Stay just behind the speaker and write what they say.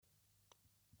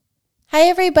Hi,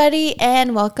 everybody,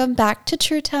 and welcome back to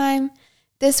True Time.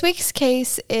 This week's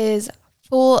case is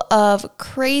full of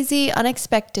crazy,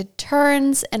 unexpected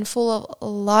turns and full of a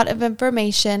lot of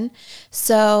information.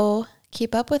 So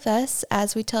keep up with us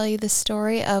as we tell you the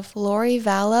story of Lori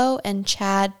Vallow and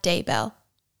Chad Daybell.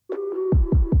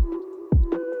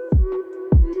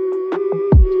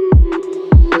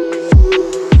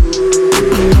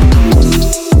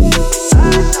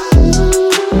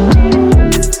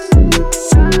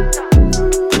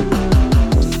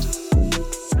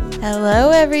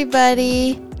 Hello,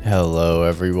 everybody. Hello,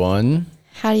 everyone.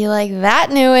 How do you like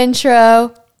that new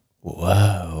intro?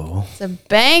 Whoa. It's a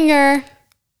banger.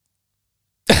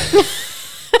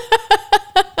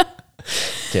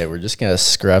 Okay, we're just going to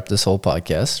scrap this whole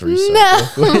podcast.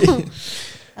 No.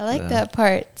 I like that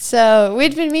part. So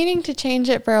we'd been meaning to change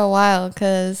it for a while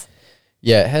because...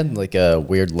 Yeah, it had like a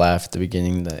weird laugh at the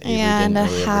beginning that Avery didn't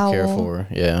really ever care for.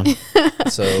 Yeah.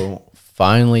 So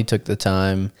finally took the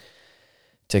time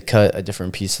to cut a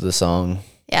different piece of the song.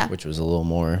 Yeah. Which was a little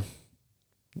more,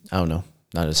 I don't know,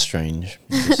 not as strange.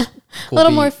 Cool a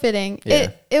little more fitting.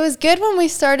 Yeah. It was good when we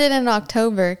started in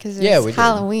October because it was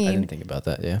Halloween. I didn't think about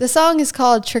that, yeah. The song is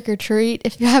called Trick or Treat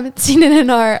if you haven't seen it in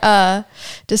our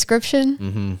description.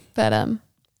 Mm-hmm. But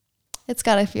it's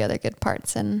got a few other good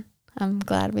parts and I'm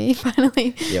glad we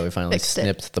finally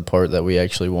snipped the part that we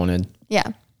actually wanted.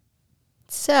 Yeah.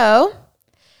 So,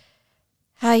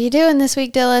 how you doing this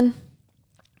week, Dylan?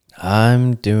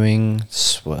 I'm doing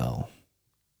swell.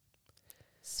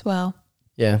 Swell.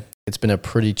 Yeah, it's been a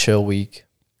pretty chill week.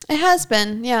 It has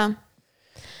been, yeah.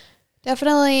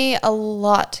 Definitely a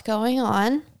lot going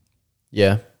on.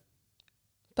 Yeah.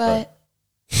 But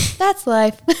that's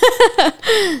life.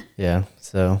 Yeah,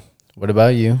 so what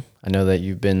about you? I know that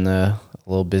you've been a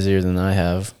little busier than I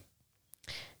have.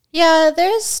 Yeah,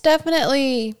 there's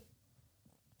definitely,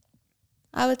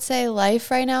 I would say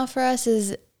life right now for us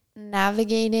is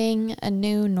navigating a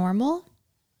new normal.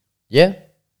 Yeah,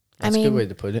 that's a good way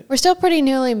to put it. We're still pretty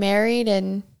newly married,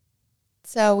 and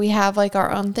so we have like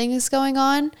our own things going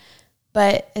on,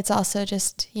 but it's also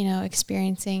just,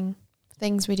 experiencing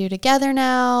things we do together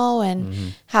now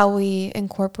and how we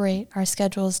incorporate our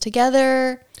schedules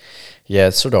together. Yeah,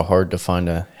 it's sort of hard to find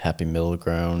a happy middle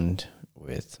ground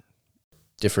with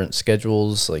different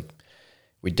schedules. Like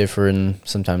we differ in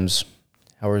sometimes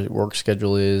how our work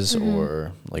schedule is,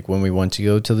 or like when we want to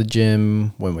go to the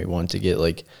gym, when we want to get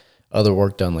like other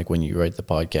work done, like when you write the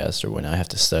podcast or when I have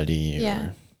to study. Yeah.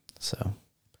 So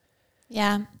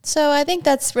I think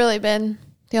that's really been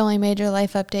the only major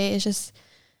life update is just,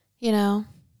 we're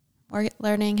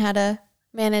learning how to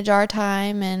manage our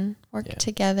time and work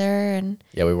together. And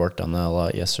yeah, we worked on that a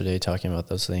lot yesterday, talking about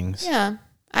those things. Yeah.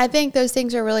 I think those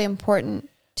things are really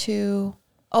important to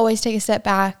always take a step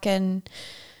back and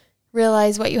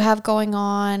realize what you have going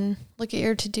on, look at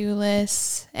your to-do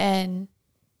lists, and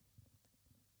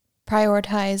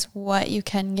prioritize what you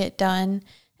can get done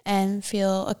and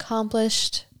feel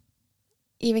accomplished.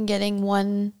 Even getting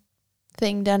one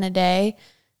thing done a day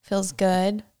feels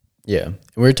good. Yeah.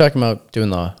 We were talking about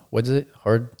doing the, what is it?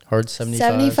 Hard 75?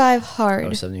 75 hard.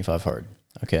 Oh, 75 hard.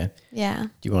 Okay. Yeah.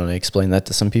 Do you want to explain that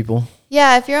to some people?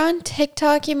 Yeah, if you're on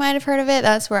TikTok, you might have heard of it.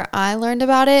 That's where I learned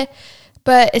about it.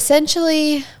 But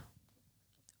essentially,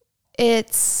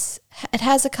 it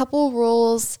has a couple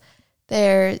rules.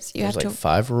 There's like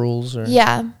 5 rules? Or?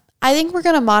 Yeah. I think we're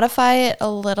going to modify it a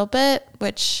little bit,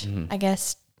 which I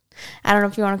guess, I don't know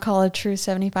if you want to call it a true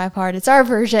 75 hard. It's our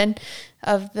version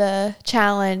of the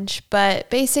challenge. But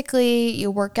basically,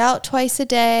 you work out twice a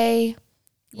day.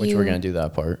 Which we're going to do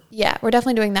that part. Yeah, we're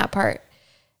definitely doing that part.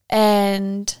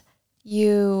 And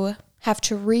you have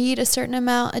to read a certain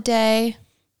amount a day.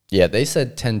 Yeah, they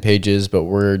said 10 pages, but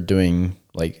we're doing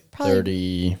like probably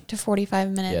 30 to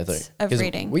 45 minutes of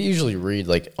reading. We usually read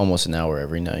like almost an hour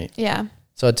every night. Yeah.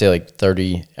 So I'd say like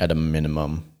 30 at a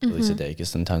minimum, at least a day, because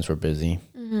sometimes we're busy.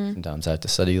 Sometimes I have to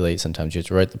study late. Sometimes you have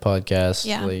to write the podcast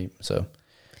late. So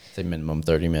I'd say minimum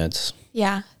 30 minutes.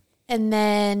 Yeah. And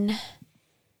then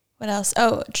what else?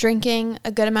 Oh, drinking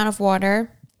a good amount of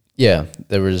water. Yeah.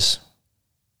 We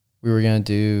were going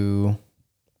to do,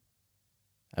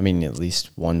 at least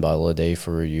 1 bottle a day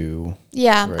for you.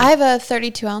 Yeah. Right? I have a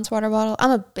 32-ounce water bottle.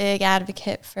 I'm a big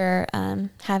advocate for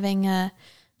having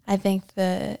I think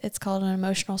it's called an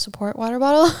emotional support water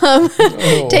bottle.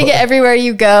 Take it everywhere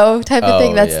you go type of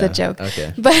thing. That's the joke.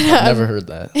 Okay. But I've never heard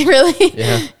that. Really?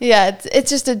 Yeah. Yeah. It's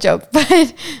just a joke.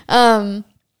 But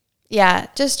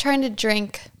just trying to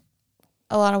drink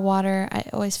a lot of water. I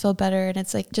always feel better. And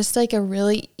it's like just like a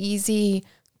really easy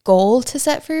goal to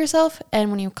set for yourself.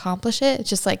 And when you accomplish it, it's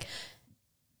just like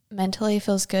mentally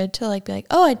feels good to like be like,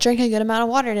 oh, I drank a good amount of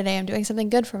water today. I'm doing something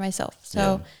good for myself.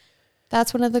 So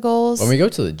that's one of the goals. When we go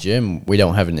to the gym, we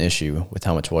don't have an issue with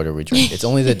how much water we drink. It's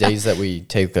only the days that we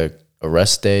take a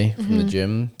rest day from the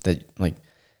gym that like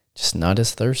just not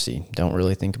as thirsty. Don't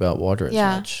really think about water as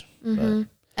much. Mm-hmm.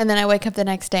 And then I wake up the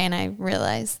next day and I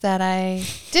realize that I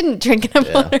didn't drink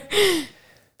enough water.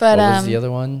 But what was the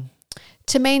other one?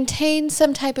 To maintain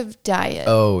some type of diet.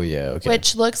 Oh, yeah. Okay.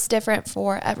 Which looks different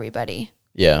for everybody.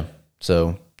 Yeah.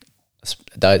 So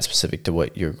diet specific to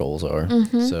what your goals are.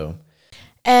 So.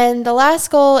 And the last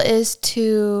goal is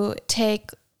to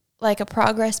take like a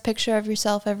progress picture of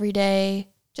yourself every day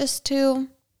just to,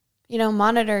 you know,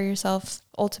 monitor yourself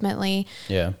ultimately.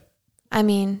 Yeah. I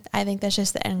mean, I think that's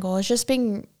just the end goal. It's just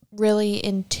being really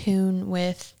in tune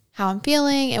with how I'm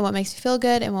feeling and what makes me feel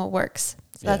good and what works.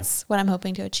 So that's what I'm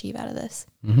hoping to achieve out of this.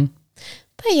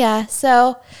 But yeah,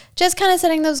 so just kind of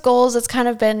setting those goals. It's kind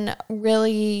of been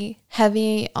really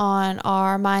heavy on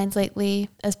our minds lately,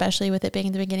 especially with it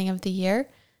being the beginning of the year.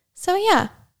 So yeah.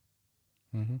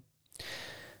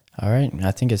 All right.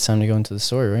 I think it's time to go into the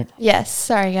story, right? Yes.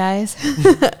 Sorry, guys.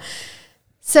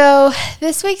 So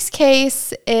this week's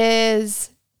case is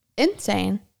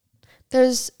insane.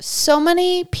 There's so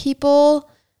many people.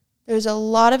 There's a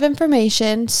lot of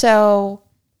information. So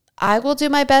I will do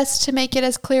my best to make it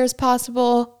as clear as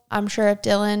possible. I'm sure if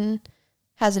Dylan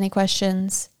has any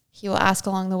questions, he will ask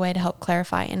along the way to help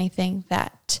clarify anything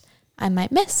that I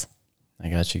might miss. I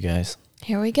got you guys.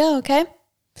 Here we go, okay?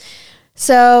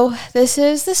 So this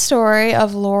is the story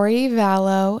of Lori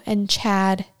Vallow and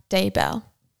Chad Daybell.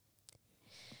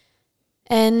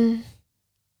 And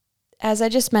as I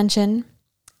just mentioned,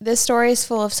 this story is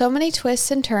full of so many twists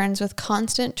and turns with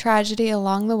constant tragedy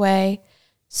along the way.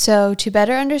 So to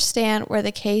better understand where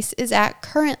the case is at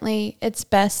currently, it's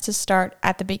best to start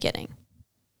at the beginning.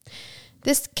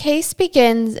 This case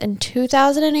begins in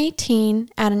 2018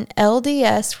 at an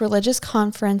LDS religious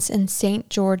conference in St.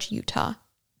 George, Utah.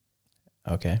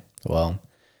 Okay. Well,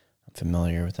 I'm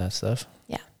familiar with that stuff.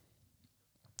 Yeah.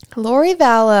 Lori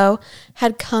Vallow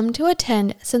had come to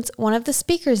attend since one of the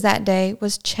speakers that day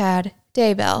was Chad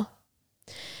Daybell.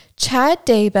 Chad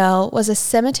Daybell was a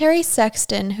cemetery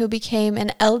sexton who became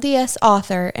an LDS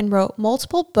author and wrote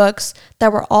multiple books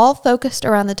that were all focused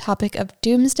around the topic of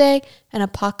doomsday and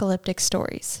apocalyptic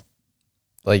stories.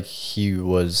 Like he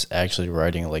was actually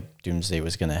writing like doomsday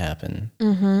was going to happen.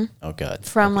 Oh, God.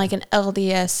 From like an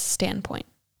LDS standpoint.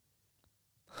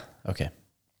 Okay.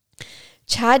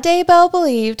 Chad Daybell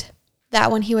believed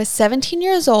that when he was 17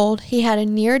 years old, he had a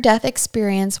near-death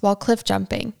experience while cliff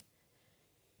jumping.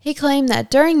 He claimed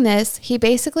that during this, he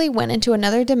basically went into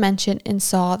another dimension and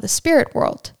saw the spirit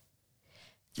world.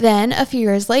 Then, a few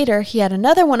years later, he had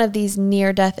another one of these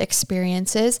near-death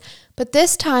experiences, but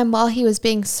this time while he was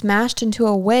being smashed into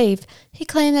a wave, he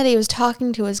claimed that he was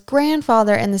talking to his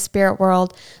grandfather in the spirit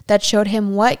world that showed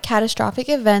him what catastrophic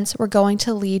events were going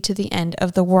to lead to the end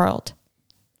of the world.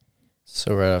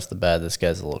 So right off the bat, this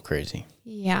guy's a little crazy.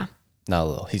 Yeah. Not a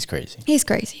little. He's crazy. He's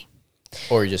crazy.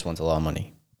 Or he just wants a lot of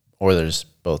money. Or there's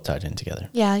both tied in together.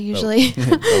 Yeah, usually.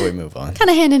 But we move on. Kind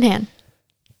of hand in hand.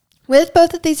 With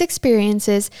both of these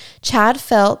experiences, Chad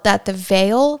felt that the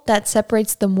veil that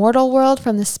separates the mortal world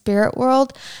from the spirit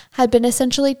world had been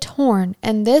essentially torn,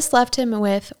 and this left him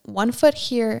with 1 foot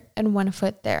here and 1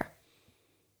 foot there.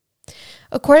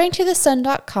 According to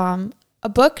thesun.com, a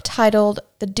book titled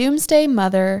The Doomsday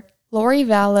Mother, Lori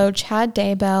Vallow, Chad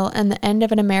Daybell, and the End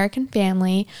of an American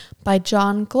Family by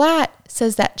John Glatt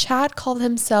says that Chad called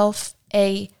himself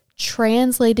a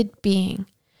translated being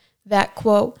that,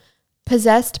 quote,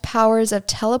 possessed powers of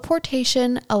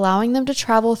teleportation, allowing them to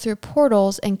travel through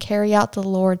portals and carry out the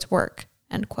Lord's work,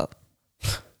 end quote.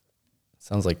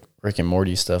 Sounds like Rick and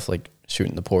Morty stuff, like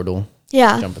shooting the portal.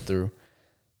 Yeah. Jumping through.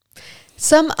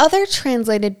 Some other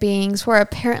translated beings were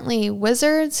apparently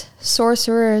wizards,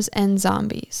 sorcerers, and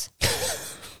zombies.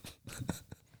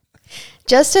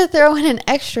 Just to throw in an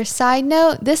extra side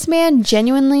note, this man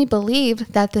genuinely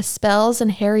believed that the spells in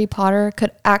Harry Potter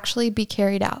could actually be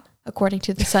carried out, according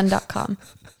to thesun.com.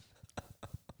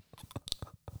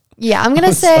 Yeah, I'm going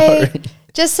to say, sorry.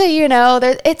 Just so you know,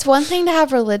 it's one thing to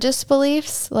have religious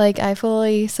beliefs. Like, I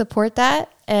fully support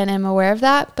that and am aware of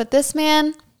that. But this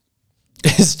man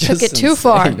took it too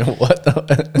far. What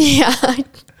the? Yeah.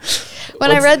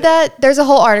 When I read that, there's a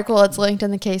whole article. It's linked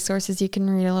in the case sources. You can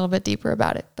read a little bit deeper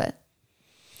about it. But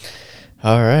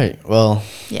all right. Well,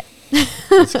 yeah.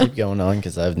 Let's keep going on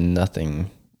because I have nothing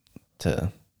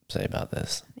to say about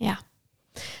this. Yeah.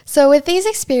 So with these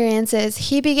experiences,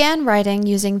 he began writing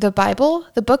using the Bible,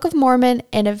 the Book of Mormon,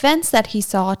 and events that he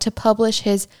saw to publish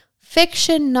his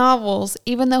fiction novels,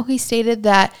 even though he stated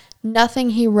that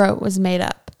nothing he wrote was made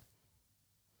up.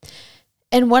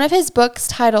 In one of his books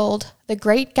titled The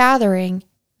Great Gathering,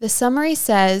 the summary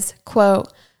says,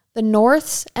 quote, "The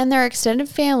Norths and their extended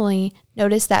family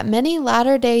notice that many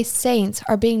Latter-day Saints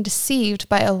are being deceived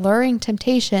by alluring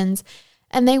temptations,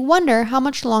 and they wonder how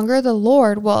much longer the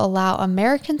Lord will allow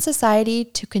American society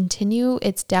to continue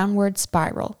its downward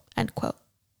spiral." End quote.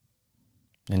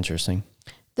 Interesting.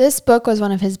 This book was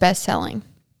one of his best-selling.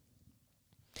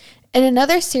 In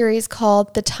another series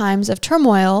called The Times of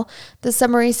Turmoil, the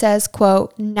summary says,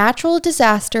 quote, "Natural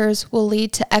disasters will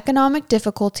lead to economic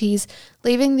difficulties,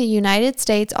 leaving the United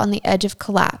States on the edge of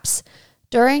collapse.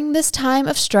 During this time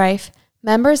of strife,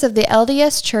 members of the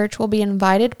LDS Church will be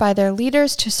invited by their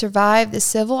leaders to survive the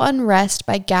civil unrest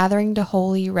by gathering to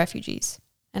holy refugees."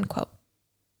 End quote.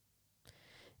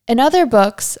 In other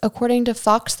books, according to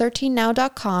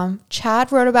Fox13now.com,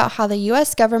 Chad wrote about how the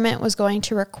U.S. government was going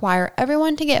to require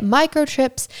everyone to get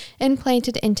microchips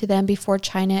implanted into them before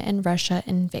China and Russia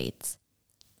invades.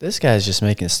 This guy's just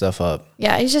making stuff up.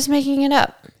 Yeah, he's just making it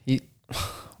up.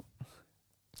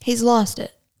 He's lost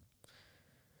it.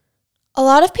 A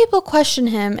lot of people question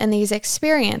him and these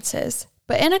experiences,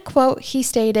 but in a quote, he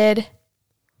stated,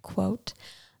 quote,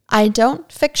 "I don't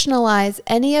fictionalize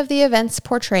any of the events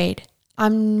portrayed.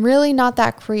 I'm really not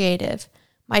that creative.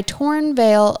 My torn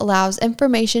veil allows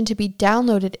information to be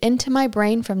downloaded into my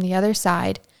brain from the other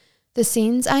side. The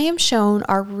scenes I am shown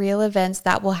are real events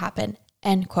that will happen."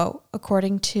 End quote,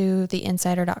 according to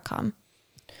theinsider.com.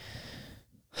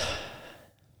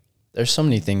 There's so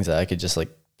many things that I could just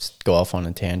go off on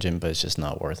a tangent, but it's just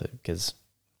not worth it because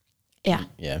yeah,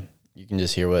 you can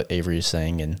just hear what Avery is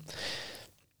saying and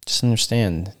just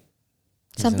understand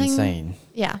he's insane.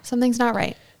 Yeah, something's not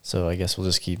right. So I guess we'll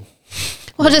just keep.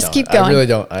 Keep going. I really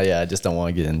don't. I just don't want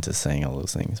to get into saying all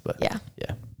those things. But yeah.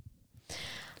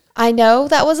 I know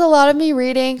that was a lot of me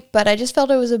reading, but I just felt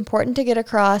it was important to get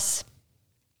across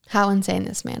how insane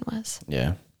this man was.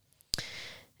 Yeah.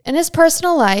 In his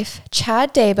personal life,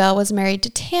 Chad Daybell was married to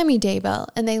Tammy Daybell,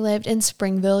 and they lived in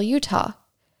Springville, Utah.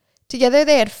 Together,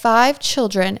 they had 5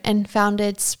 children and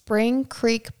founded Spring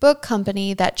Creek Book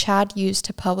Company that Chad used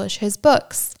to publish his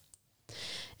books.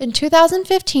 In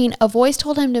 2015, a voice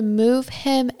told him to move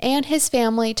him and his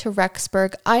family to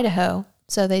Rexburg, Idaho,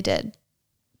 so they did.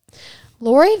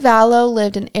 Lori Vallow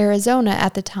lived in Arizona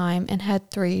at the time and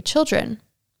had 3 children.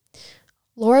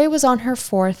 Lori was on her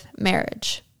 4th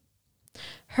marriage.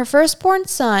 Her firstborn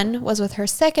son was with her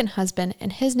second husband,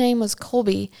 and his name was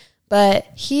Colby, but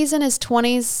he's in his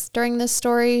 20s during this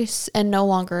story and no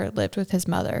longer lived with his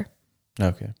mother.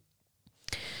 Okay.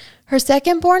 Her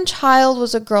second-born child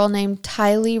was a girl named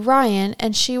Tylee Ryan,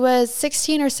 and she was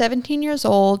 16 or 17 years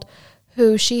old,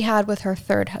 who she had with her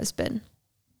third husband.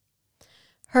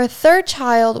 Her third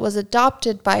child was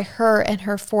adopted by her and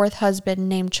her 4th husband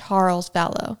named Charles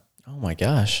Vallow. Oh my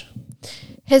gosh.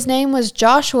 His name was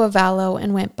Joshua Vallow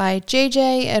and went by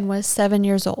JJ and was 7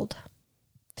 years old.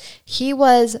 He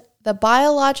was the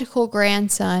biological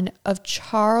grandson of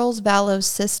Charles Vallow's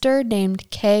sister named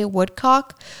Kay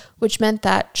Woodcock, which meant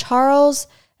that Charles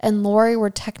and Lori were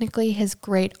technically his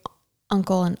great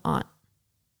uncle and aunt.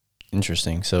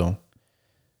 Interesting. So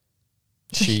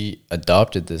she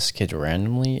adopted this kid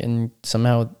randomly and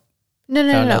somehow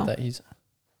found out that he's...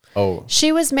 Oh.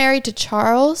 She was married to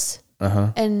Charles,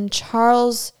 and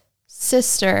Charles'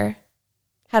 sister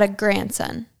had a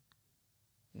grandson.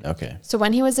 Okay. So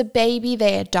when he was a baby,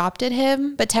 they adopted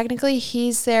him, but technically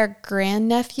he's their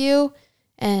grandnephew,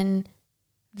 and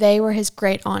they were his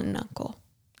great aunt and uncle.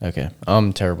 Okay.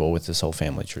 I'm terrible with this whole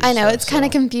family tree. I know, it's kind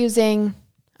of confusing.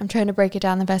 I'm trying to break it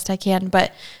down the best I can,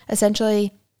 but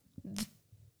essentially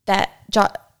that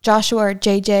Joshua or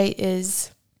JJ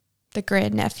is the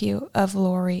grandnephew of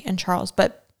Lori and Charles,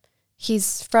 but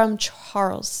he's from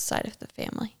Charles' side of the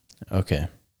family. Okay.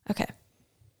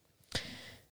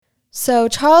 So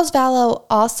Charles Vallow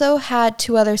also had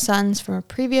 2 other sons from a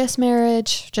previous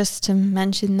marriage, just to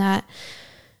mention that.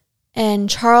 And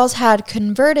Charles had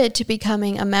converted to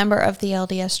becoming a member of the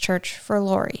LDS Church for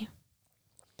Lori.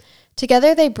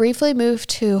 Together, they briefly moved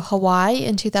to Hawaii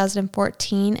in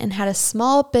 2014 and had a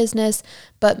small business,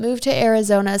 but moved to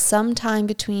Arizona sometime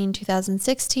between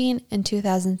 2016 and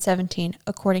 2017,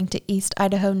 according to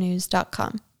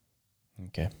EastIdahoNews.com.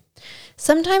 Okay.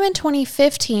 Sometime in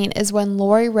 2015 is when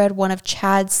Lori read one of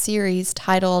Chad's series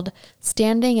titled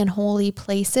Standing in Holy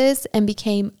Places and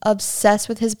became obsessed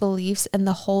with his beliefs and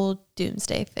the whole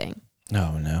Doomsday thing.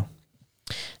 Oh, no.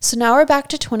 So now we're back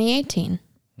to 2018.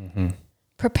 Mm-hmm.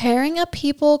 Preparing a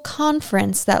people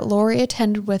conference that Lori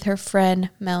attended with her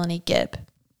friend Melanie Gibb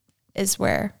is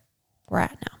where we're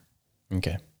at now.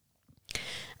 Okay.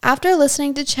 After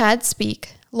listening to Chad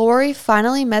speak, Lori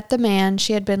finally met the man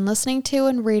she had been listening to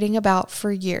and reading about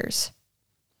for years.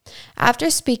 After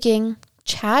speaking,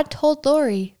 Chad told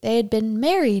Lori they had been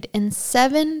married in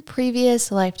 7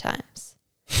 previous lifetimes.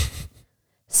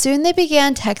 Soon they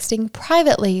began texting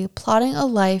privately, plotting a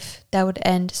life that would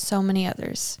end so many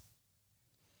others.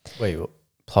 Wait,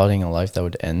 plotting a life that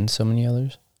would end so many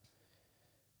others?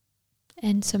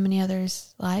 End so many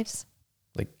others' lives?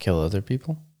 Like kill other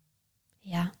people?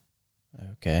 Yeah.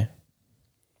 Okay.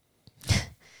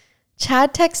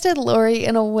 Chad texted Lori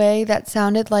in a way that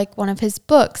sounded like one of his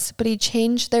books, but he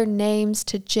changed their names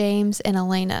to James and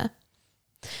Elena.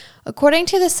 According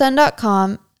to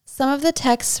thesun.com, some of the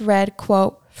texts read,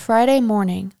 quote, Friday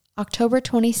morning, October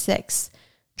 26th,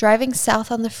 driving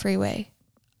south on the freeway.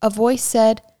 A voice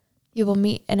said, you will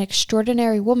meet an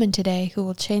extraordinary woman today who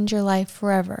will change your life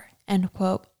forever, end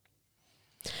quote.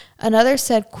 Another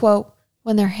said, quote,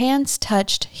 when their hands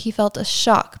touched, he felt a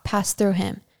shock pass through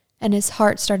him, and his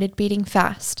heart started beating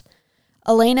fast.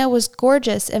 Elena was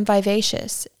gorgeous and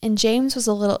vivacious, and James was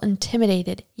a little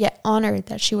intimidated, yet honored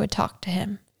that she would talk to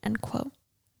him, end quote.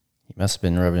 He must have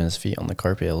been rubbing his feet on the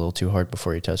carpet a little too hard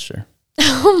before he touched her.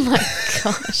 Oh my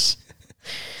gosh.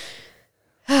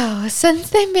 Oh, since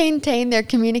they maintained their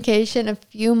communication a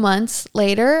few months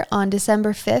later, on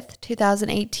December 5th,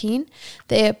 2018,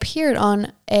 they appeared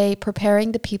on a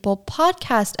Preparing the People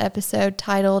podcast episode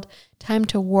titled Time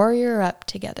to Warrior Up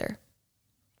Together.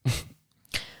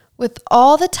 With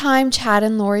all the time Chad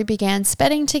and Lori began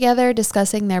spending together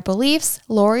discussing their beliefs,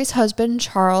 Lori's husband,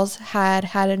 Charles, had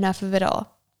had enough of it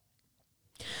all.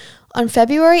 On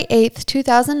February 8th,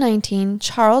 2019,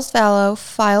 Charles Vallow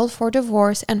filed for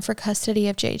divorce and for custody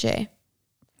of JJ.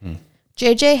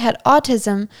 JJ had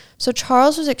autism, so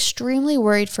Charles was extremely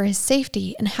worried for his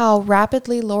safety and how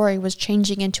rapidly Lori was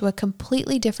changing into a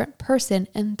completely different person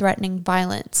and threatening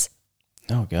violence.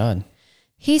 Oh, God.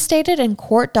 He stated in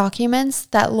court documents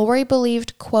that Lori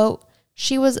believed, quote,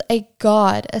 she was a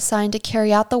god assigned to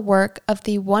carry out the work of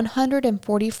the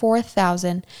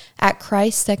 144,000 at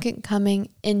Christ's second coming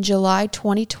in July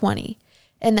 2020,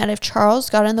 and that if Charles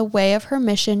got in the way of her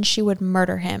mission, she would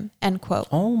murder him, end quote.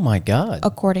 Oh, my God.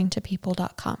 According to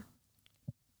people.com.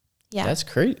 Yeah. That's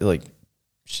crazy. Like,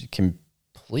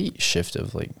 complete shift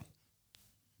of, like,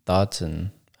 thoughts and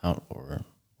how, or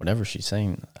whatever she's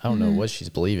saying. I don't know what she's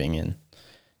believing in.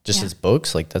 Just his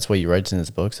books? Like, that's what he writes in his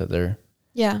books that they're...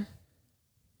 Yeah.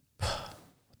 What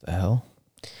the hell?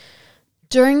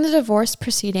 During the divorce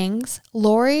proceedings,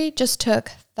 Lori just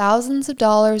took thousands of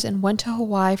dollars and went to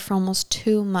Hawaii for almost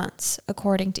 2 months,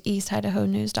 according to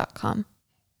EastIdahoNews.com.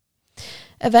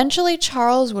 Eventually,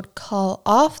 Charles would call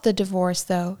off the divorce,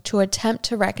 though, to attempt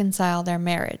to reconcile their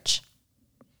marriage.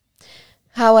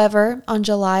 However, on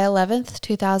July 11th,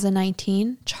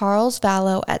 2019, Charles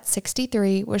Vallow, at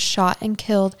 63, was shot and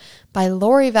killed by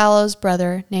Lori Vallow's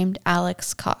brother named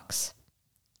Alex Cox.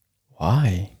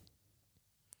 Why?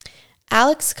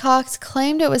 Alex Cox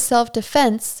claimed it was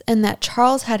self-defense and that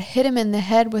Charles had hit him in the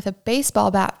head with a baseball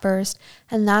bat first,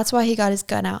 and that's why he got his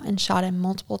gun out and shot him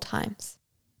multiple times.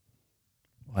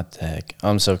 What the heck?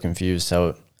 I'm so confused.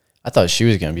 I thought she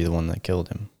was going to be the one that killed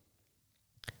him.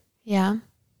 Yeah.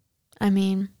 I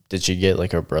mean... Did she get,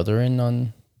 like, her brother in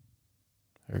on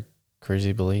her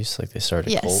crazy beliefs? Like, they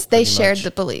started a cult? Yes, they shared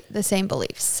the same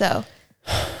beliefs. So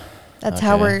that's Okay.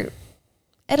 how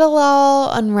it'll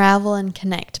all unravel and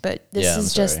connect, but this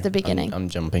is just the beginning. I'm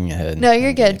jumping ahead. No,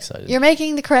 you're good. Excited. You're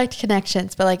making the correct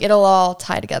connections, but like it'll all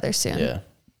tie together soon. Yeah.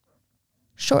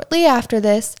 Shortly after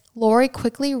this, Lori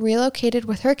quickly relocated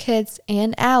with her kids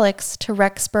and Alex to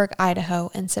Rexburg, Idaho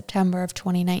in September of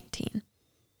 2019.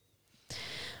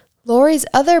 Lori's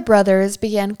other brothers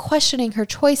began questioning her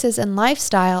choices and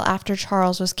lifestyle after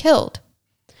Charles was killed.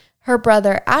 Her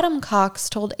brother Adam Cox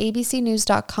told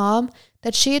ABCnews.com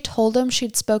that she had told him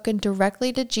she'd spoken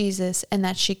directly to Jesus and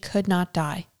that she could not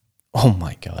die. Oh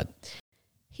my God.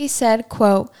 He said,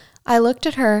 quote, I looked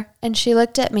at her and she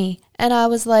looked at me and I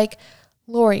was like,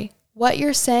 Lori, what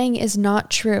you're saying is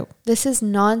not true. This is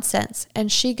nonsense.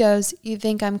 And she goes, you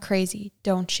think I'm crazy,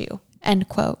 don't you? End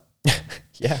quote.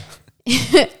 Yeah.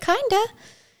 Kinda.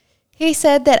 He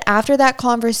said that after that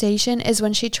conversation is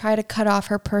when she tried to cut off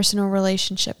her personal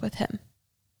relationship with him.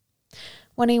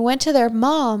 When he went to their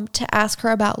mom to ask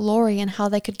her about Lori and how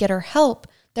they could get her help,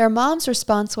 their mom's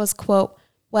response was, quote,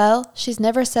 well, she's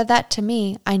never said that to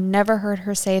me. I never heard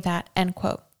her say that, end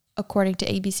quote, according to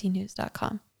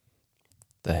ABCnews.com.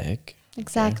 The heck?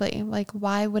 Exactly. Okay. Like,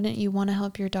 why wouldn't you want to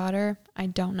help your daughter? I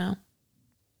don't know.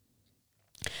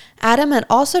 Adam had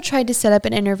also tried to set up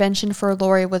an intervention for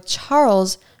Lori with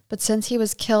Charles, but since he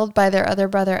was killed by their other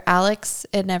brother, Alex,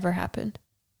 it never happened.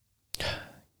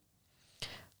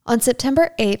 On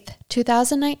September 8th,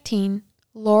 2019,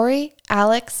 Lori,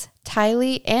 Alex,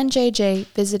 Tylee, and JJ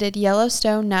visited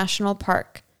Yellowstone National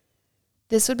Park.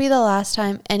 This would be the last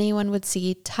time anyone would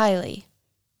see Tylee.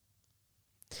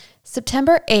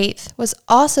 September 8th was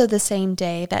also the same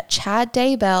day that Chad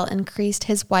Daybell increased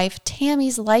his wife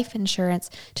Tammy's life insurance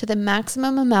to the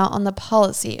maximum amount on the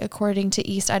policy, according to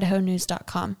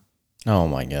EastIdahoNews.com. Oh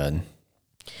my God.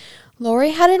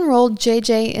 Lori had enrolled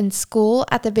JJ in school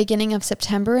at the beginning of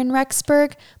September in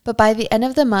Rexburg, but by the end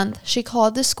of the month, she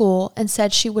called the school and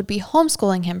said she would be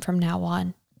homeschooling him from now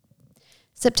on.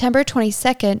 September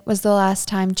 22nd was the last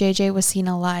time JJ was seen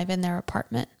alive in their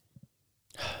apartment.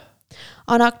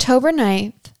 On October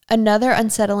 9th, another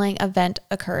unsettling event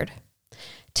occurred.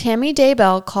 Tammy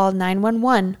Daybell called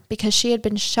 911 because she had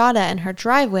been shot at in her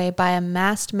driveway by a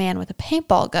masked man with a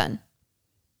paintball gun.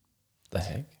 The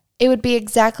heck? It would be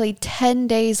exactly 10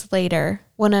 days later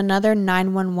when another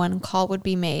 911 call would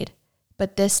be made,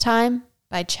 but this time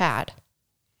by Chad.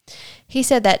 He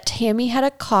said that Tammy had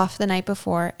a cough the night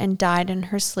before and died in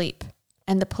her sleep,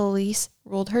 and the police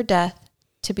ruled her death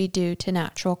to be due to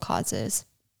natural causes.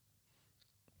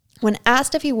 When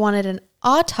asked if he wanted an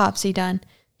autopsy done,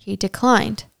 he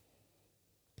declined.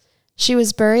 She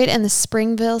was buried in the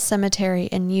Springville Cemetery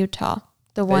in Utah,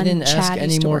 the one They didn't Chad ask any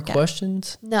used to more work at.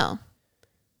 questions? No.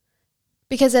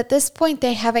 Because at this point,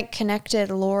 they haven't connected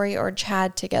Lori or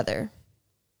Chad together.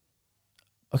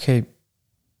 Okay,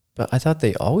 but I thought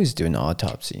they always do an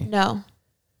autopsy. No.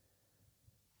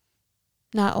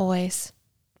 Not always.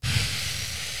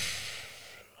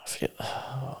 Okay.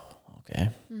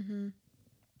 Mm-hmm.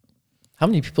 How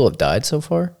many people have died so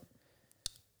far?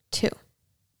 2.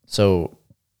 So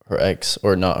her ex,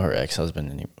 or not her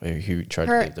ex-husband anyway, who tried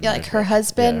to get the like her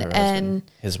husband and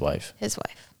his wife. His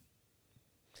wife.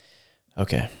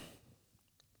 Okay.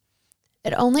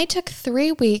 It only took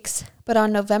 3 weeks, but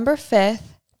on November 5th,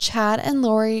 Chad and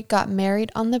Lori got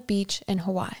married on the beach in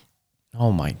Hawaii.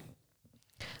 Oh my.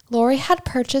 Lori had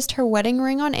purchased her wedding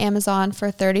ring on Amazon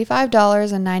for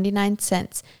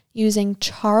 $35.99 using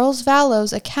Charles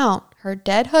Vallow's account, her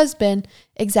dead husband,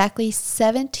 exactly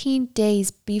 17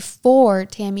 days before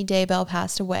Tammy Daybell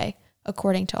passed away,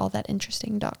 according to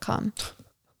allthatinteresting.com.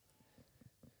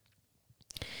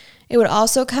 It would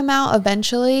also come out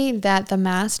eventually that the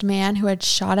masked man who had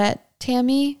shot at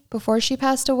Tammy before she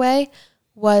passed away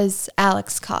was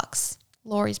Alex Cox,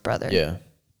 Lori's brother. Yeah.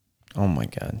 Oh my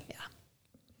God. Yeah.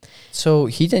 So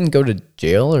he didn't go to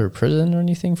jail or prison or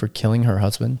anything for killing her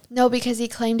husband? No, because he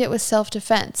claimed it was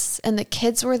self-defense. And the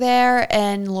kids were there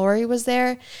and Lori was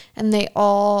there. And they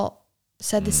all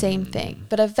said the same thing.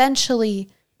 But eventually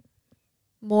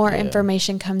more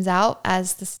information comes out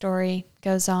as the story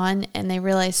goes on. And they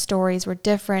realize stories were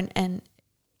different. And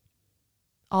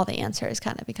all the answers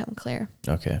kind of become clear.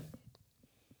 Okay.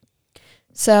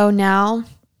 So now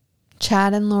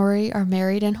Chad and Lori are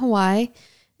married in Hawaii.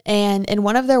 And in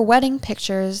one of their wedding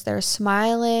pictures, they're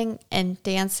smiling and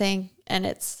dancing, and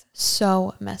it's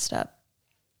so messed up.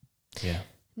 Yeah.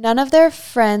 None of their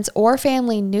friends or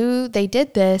family knew they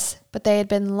did this, but they had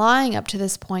been lying up to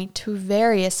this point to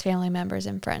various family members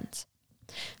and friends.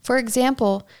 For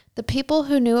example, the people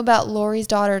who knew about Lori's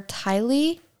daughter,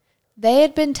 Tylee, they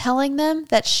had been telling them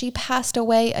that she passed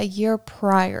away a year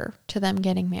prior to them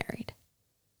getting married.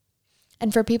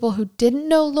 And for people who didn't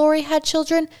know Lori had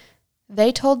children,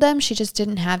 they told them she just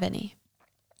didn't have any.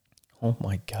 Oh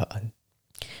my God.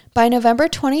 By November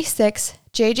 26,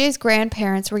 JJ's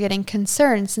grandparents were getting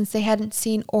concerned since they hadn't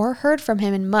seen or heard from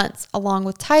him in months, along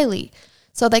with Tylee.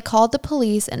 So they called the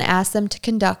police and asked them to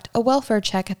conduct a welfare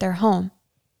check at their home.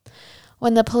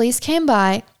 When the police came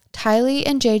by, Tylee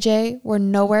and JJ were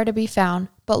nowhere to be found,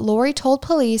 but Lori told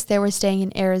police they were staying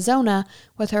in Arizona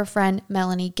with her friend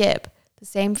Melanie Gibb, the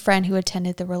same friend who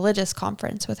attended the religious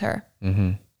conference with her.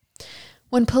 Mm-hmm.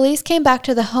 When police came back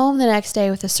to the home the next day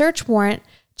with a search warrant,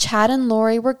 Chad and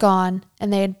Lori were gone,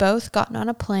 and they had both gotten on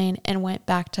a plane and went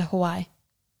back to Hawaii.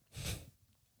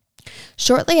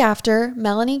 Shortly after,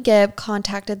 Melanie Gibb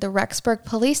contacted the Rexburg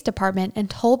Police Department and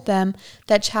told them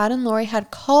that Chad and Lori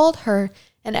had called her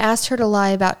and asked her to lie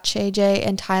about JJ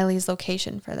and Tylee's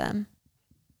location for them.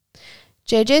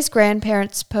 JJ's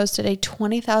grandparents posted a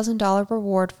 $20,000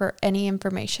 reward for any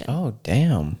information. Oh,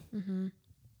 damn. Mm-hmm.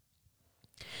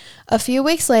 A few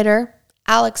weeks later,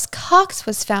 Alex Cox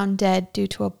was found dead due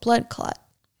to a blood clot.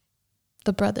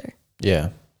 The brother. Yeah.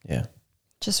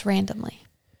 Just randomly.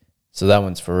 So that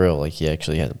one's for real. Like he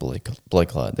actually had a blood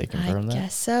clot. They confirmed that? I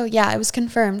guess so. Yeah, it was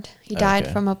confirmed. He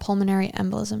died from a pulmonary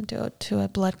embolism due to a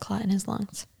blood clot in his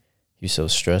lungs. he was so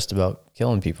stressed about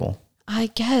killing people. I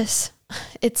guess.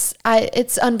 It's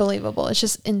unbelievable. It's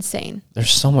just insane.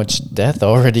 There's so much death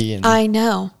already. I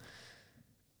know.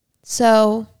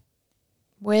 So,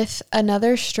 with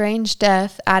another strange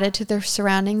death added to the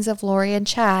surroundings of Lori and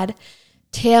Chad,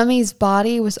 Tammy's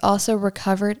body was also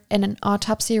recovered and an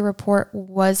autopsy report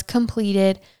was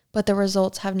completed, but the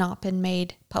results have not been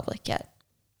made public yet.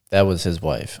 That was his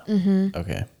wife. Mm-hmm.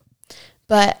 Okay.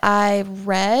 But I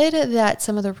read that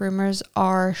some of the rumors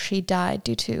are she died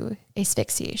due to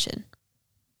asphyxiation.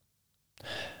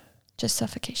 Just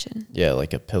suffocation. Yeah,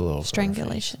 like a pillow.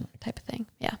 Strangulation type of thing.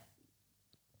 Yeah.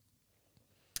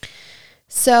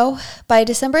 So, by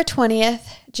December 20th,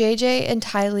 JJ and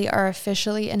Tylee are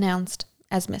officially announced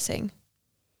as missing.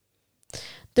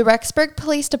 The Rexburg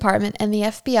Police Department and the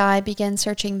FBI began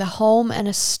searching the home and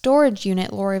a storage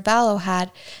unit Lori Vallow had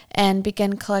and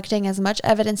began collecting as much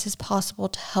evidence as possible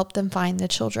to help them find the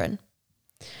children.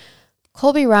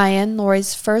 Colby Ryan,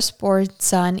 Lori's firstborn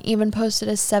son, even posted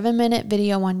a 7-minute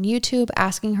video on YouTube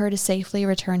asking her to safely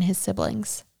return his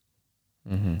siblings.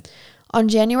 Mm-hmm. On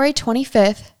January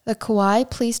 25th, the Kauai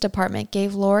Police Department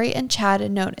gave Lori and Chad a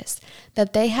notice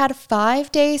that they had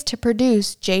 5 days to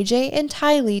produce JJ and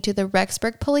Tylee to the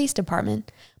Rexburg Police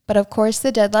Department, but of course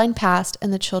the deadline passed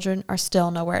and the children are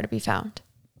still nowhere to be found.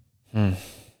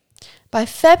 By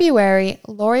February,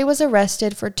 Lori was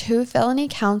arrested for 2 felony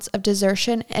counts of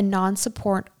desertion and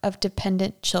non-support of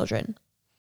dependent children.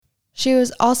 She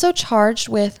was also charged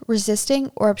with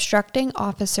resisting or obstructing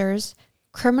officers,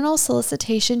 criminal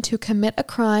solicitation to commit a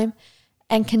crime,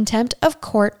 and contempt of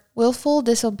court, willful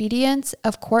disobedience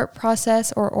of court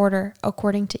process or order,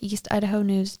 according to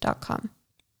eastidahonews.com.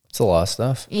 It's a lot of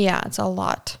stuff. Yeah, it's a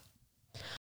lot.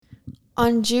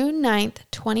 On June 9th,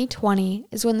 2020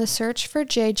 is when the search for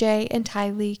JJ and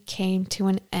Tylee came to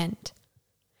an end.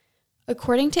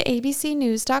 According to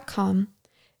abcnews.com,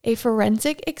 a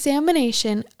forensic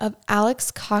examination of Alex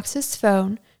Cox's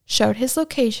phone showed his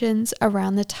locations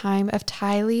around the time of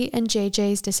Tylee and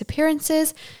JJ's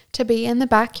disappearances to be in the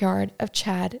backyard of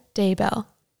Chad Daybell.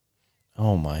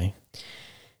 Oh my.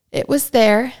 It was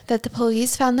there that the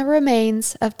police found the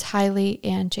remains of Tylee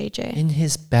and JJ. In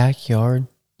his backyard?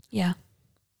 Yeah.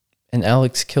 And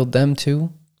Alex killed them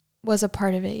too? Was a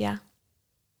part of it, yeah.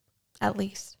 At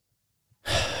least.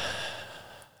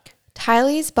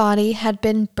 Tylee's body had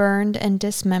been burned and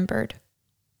dismembered.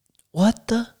 What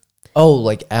the? Oh,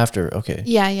 like after. Okay.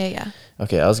 Yeah.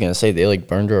 Okay, I was going to say they like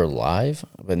burned her alive,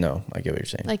 but no, I get what you're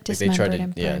saying. Like dismembered they tried to,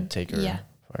 and burned. take her. Yeah.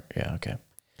 Apart. Yeah, okay.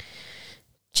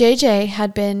 JJ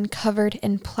had been covered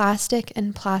in plastic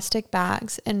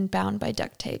bags and bound by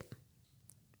duct tape.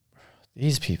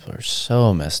 These people are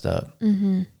so messed up.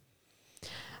 Mm-hmm.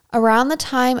 Around the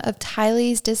time of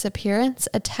Tylee's disappearance,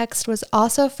 a text was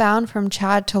also found from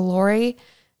Chad to Lori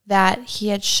that he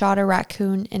had shot a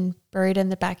raccoon and buried in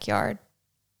the backyard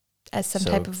as some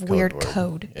type of weird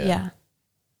code. Yeah.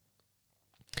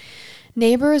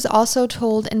 Neighbors also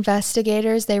told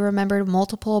investigators they remembered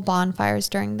multiple bonfires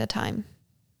during the time.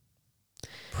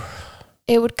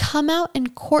 It would come out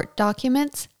in court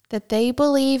documents that they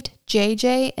believed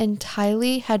JJ and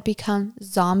Tylee had become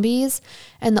zombies,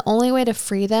 and the only way to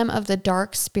free them of the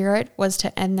dark spirit was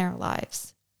to end their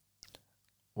lives.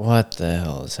 What the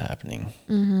hell is happening?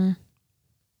 Mm-hmm.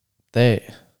 They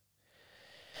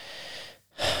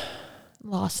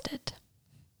lost it.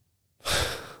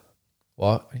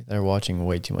 They're watching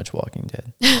way too much Walking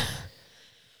Dead.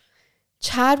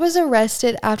 Chad was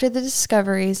arrested after the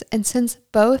discoveries, and since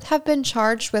both have been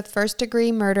charged with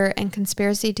first-degree murder and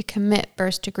conspiracy to commit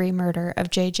first-degree murder of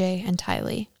JJ and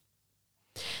Tylee.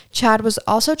 Chad was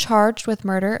also charged with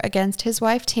murder against his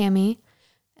wife Tammy,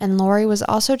 and Lori was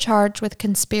also charged with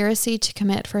conspiracy to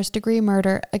commit first-degree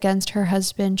murder against her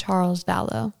husband Charles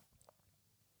Vallow.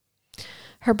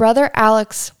 Her brother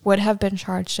Alex would have been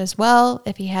charged as well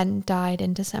if he hadn't died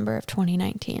in December of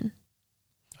 2019.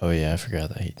 Oh, yeah, I forgot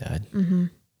that he died. Mm-hmm.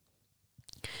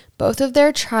 Both of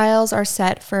their trials are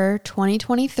set for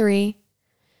 2023.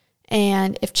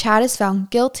 And if Chad is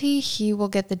found guilty, he will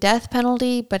get the death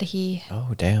penalty, but he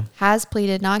has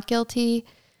pleaded not guilty.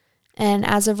 And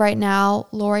as of right now,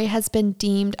 Lori has been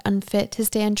deemed unfit to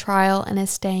stand trial and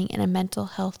is staying in a mental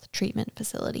health treatment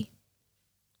facility.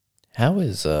 How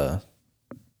is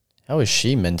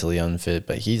she mentally unfit,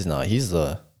 but he's not? He's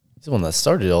the one that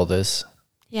started all this.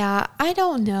 Yeah, I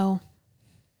don't know.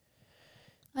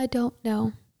 I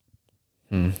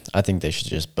think they should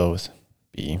just both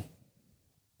be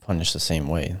punished the same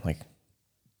way. Like,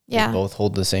 yeah, they both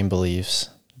hold the same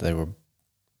beliefs. They were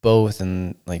both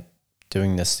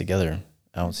doing this together.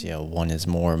 I don't see how one is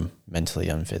more mentally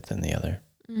unfit than the other.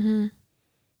 Mm-hmm.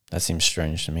 That seems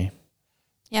strange to me.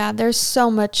 Yeah, there's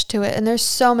so much to it, and there's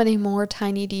so many more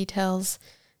tiny details.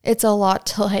 It's a lot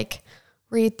to like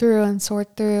read through and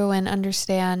sort through and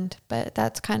understand, but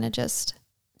that's kind of just...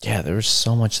 Yeah, there was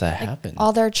so much that happened.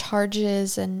 All their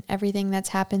charges and everything that's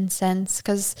happened since,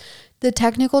 because the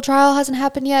technical trial hasn't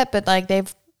happened yet, but like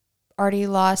they've already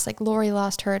lost, like Lori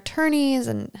lost her attorneys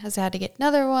and has had to get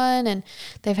another one, and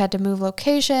they've had to move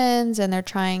locations, and they're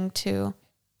trying to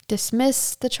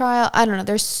dismiss the trial. I don't know.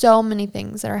 There's so many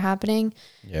things that are happening.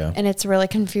 Yeah. And it's really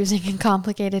confusing and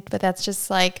complicated, but that's just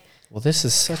like... Well, this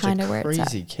is such a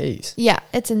crazy case. Yeah,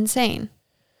 it's insane.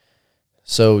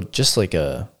 So just like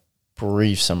a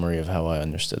brief summary of how I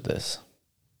understood this.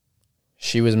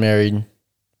 She was married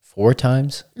 4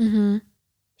 times. Mm-hmm.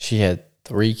 She had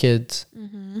 3 kids.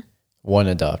 Mm-hmm. 1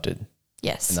 adopted.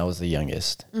 Yes. And that was the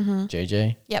youngest. Mm-hmm.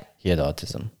 JJ? Yep. He had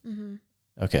autism. Mm-hmm.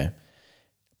 Okay.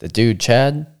 The dude,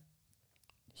 Chad,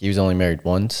 he was only married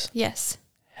once. Yes.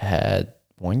 Had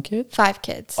 1 kid? 5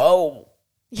 kids. Oh.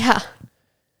 Yeah.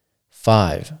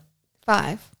 5.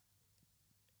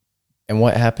 And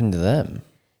what happened to them?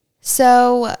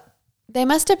 So they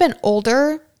must have been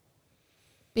older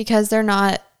because they're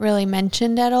not really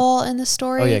mentioned at all in the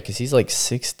story. Oh, yeah, because he's like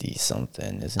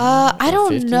 60-something, isn't he? I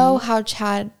don't 50? know how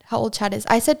old Chad is.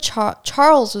 I said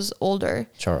Charles was older.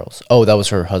 Charles. Oh, that was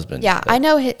her husband. Yeah, I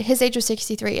know his age was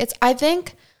 63. I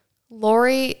think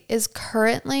Lori is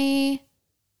currently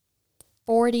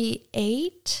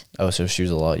 48. Oh, so she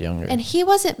was a lot younger. And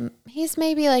he's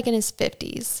maybe like in his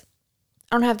 50s.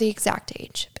 I don't have the exact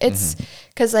age. It's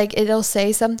because like it'll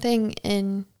say something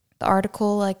in the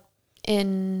article like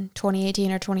in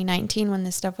 2018 or 2019 when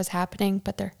this stuff was happening,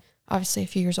 but they're obviously a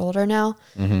few years older now.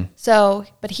 Mm-hmm. So,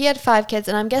 but he had 5 kids,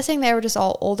 and I'm guessing they were just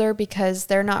all older because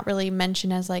they're not really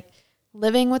mentioned as like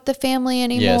living with the family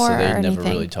anymore. Yeah, so they or never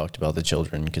anything. really talked about the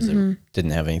children because they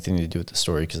didn't have anything to do with the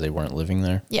story because they weren't living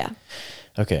there. Yeah.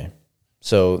 Okay,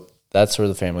 so that's sort of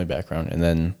the family background. And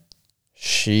then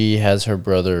she has her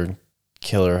brother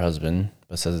kill her husband,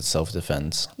 but says it's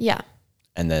self-defense. Yeah.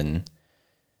 And then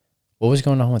what was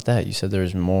going on with that? You said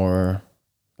there's more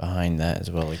behind that as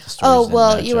well. Like the stories Oh, didn't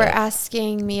well, match you were up.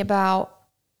 asking me about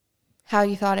how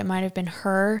you thought it might have been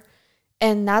her.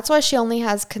 And that's why she only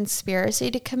has conspiracy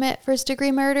to commit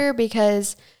first-degree murder,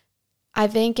 because I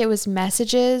think it was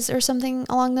messages or something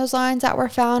along those lines that were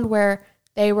found where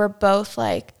they were both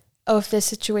like, oh, if this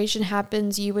situation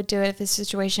happens, you would do it. If this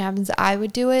situation happens, I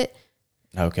would do it.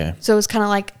 Okay. So it was kind of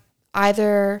like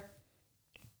either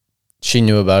She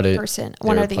knew about it. person, They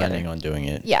one were or the planning other. on doing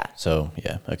it. Yeah. So,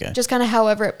 yeah, okay. Just kind of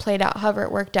however it played out, however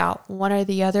it worked out, one or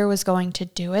the other was going to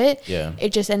do it. Yeah.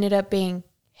 It just ended up being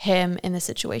him in the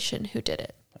situation who did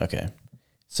it. Okay.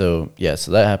 So, yeah,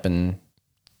 so that happened,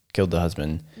 killed the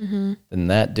husband. Mm-hmm. Then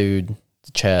that dude,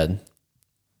 Chad,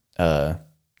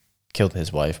 killed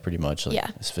his wife pretty much. Like,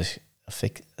 Yeah.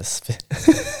 Asphyxiation.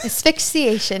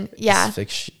 Yeah.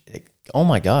 Oh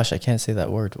my gosh, I can't say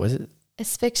that word. Was it?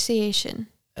 Asphyxiation.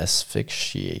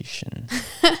 Asphyxiation.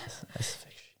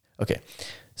 Okay.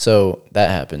 So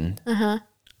that happened. Uh-huh.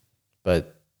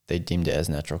 But they deemed it as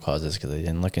natural causes because they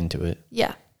didn't look into it.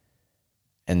 Yeah.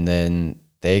 And then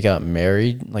they got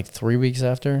married like 3 weeks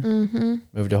after. Mm-hmm.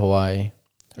 Moved to Hawaii.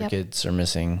 Her Yep. kids are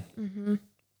missing. Mm-hmm.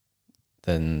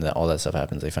 Then all that stuff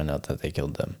happens. They find out that they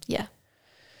killed them. Yeah.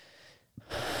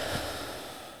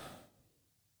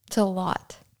 It's a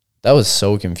lot. That was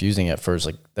so confusing at first.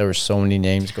 Like there were so many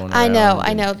names going around. I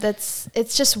know.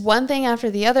 It's just one thing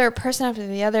after the other, person after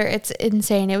the other. It's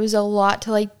insane. It was a lot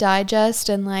to like digest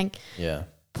and like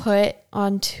put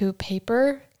onto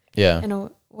paper. Yeah. In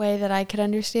a way that I could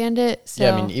understand it. So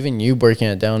yeah, I mean, even you breaking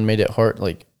it down made it hard,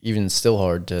 like even still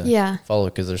hard to follow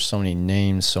because there's so many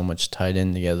names, so much tied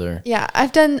in together. Yeah, I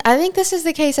think this is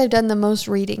the case I've done the most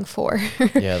reading for.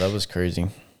 Yeah, that was crazy.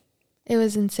 It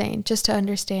was insane just to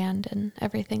understand and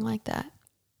everything like that.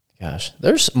 Gosh,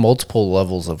 there's multiple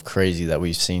levels of crazy that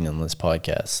we've seen in this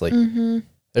podcast. Like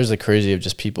there's the crazy of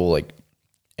just people like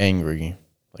angry,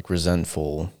 like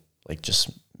resentful, like just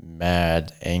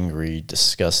mad, angry,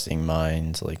 disgusting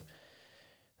minds, like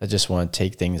that just want to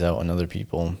take things out on other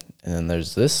people. And then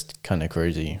there's this kind of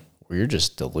crazy where you're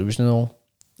just delusional.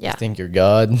 Yeah. You think you're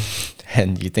God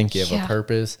and you think you have a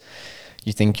purpose.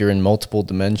 You think you're in multiple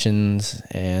dimensions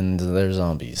and they're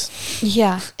zombies.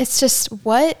 Yeah. It's just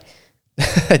what?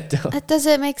 That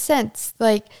doesn't make sense.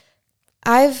 Like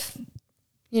I've,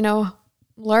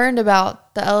 learned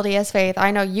about the LDS faith.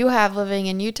 I know you have living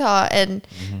in Utah and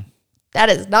that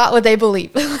is not what they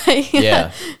believe.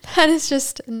 Yeah. That is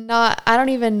just not, I don't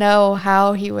even know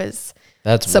how he was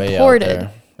That's supported. Way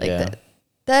out there. Like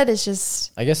that is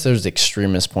just. I guess there's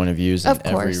extremist point of views in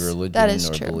every religion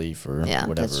or true. belief or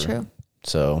whatever. That's true.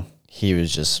 So he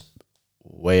was just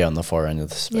way on the far end of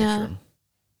the spectrum.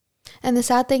 Yeah. And the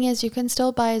sad thing is you can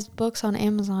still buy his books on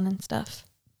Amazon and stuff.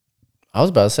 I was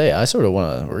about to say, I sort of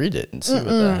want to read it and see what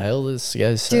the hell this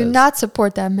guy says. Do not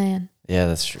support that man. Yeah,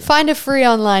 that's true. Find a free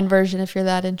online version if you're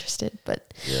that interested.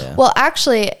 But well,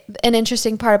 actually, an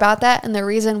interesting part about that, and the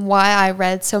reason why I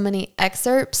read so many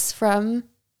excerpts from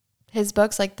his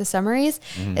books, like the summaries,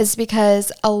 is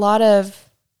because a lot of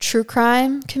true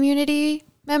crime community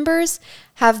members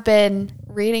have been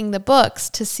reading the books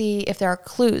to see if there are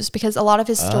clues, because a lot of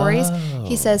his stories,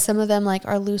 he says some of them like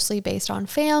are loosely based on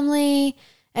family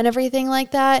and everything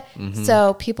like that.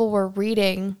 So people were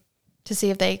reading to see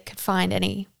if they could find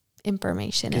any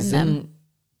information in them.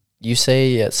 You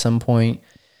say at some point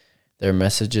their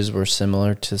messages were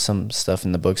similar to some stuff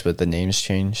in the books, but the names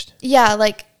changed? Yeah,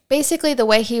 like basically the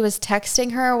way he was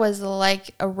texting her was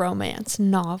like a romance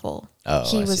novel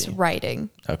he was writing.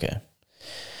 Okay.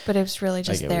 But it was really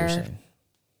just their,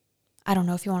 I don't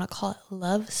know if you want to call it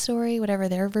love story, whatever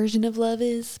their version of love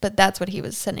is, but that's what he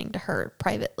was sending to her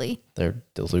privately. Their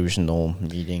delusional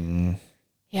meeting.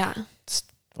 Yeah.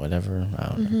 Whatever. I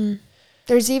don't know.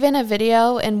 There's even a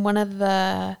video in one of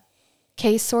the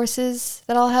case sources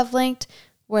that I'll have linked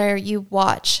where you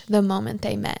watch the moment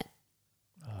they met.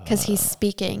 Because he's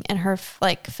speaking and her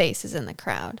like face is in the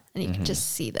crowd and you can just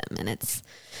see them, and it's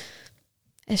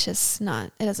just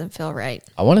not, it doesn't feel right.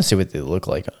 I want to see what they look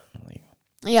like.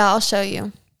 Yeah, I'll show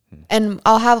you. And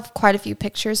I'll have quite a few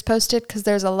pictures posted because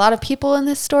there's a lot of people in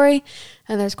this story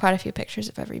and there's quite a few pictures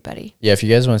of everybody. Yeah, if you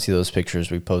guys want to see those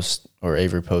pictures, we post, or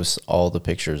Avery posts all the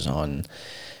pictures on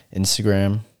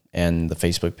Instagram and the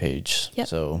Facebook page. Yep.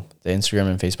 So the Instagram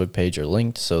and Facebook page are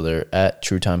linked. So they're at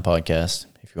True Time Podcast.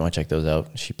 If you want to check those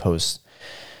out, she posts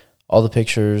all the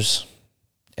pictures,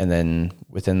 and then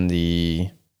within the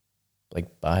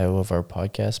like bio of our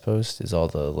podcast post is all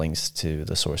the links to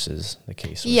the sources, the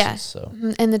case sources. Yeah. So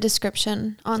in the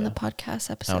description on the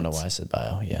podcast episodes. I don't know why I said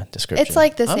bio. Yeah, description. It's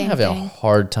like the same thing. I'm having a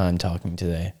hard time talking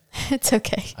today. It's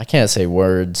okay. I can't say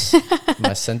words.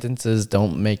 My sentences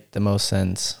don't make the most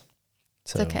sense.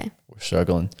 So it's okay. We're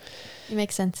struggling. You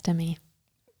make sense to me.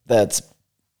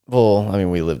 Well, I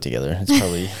mean, we live together. It's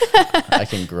probably, I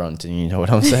can grunt and you know what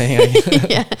I'm saying.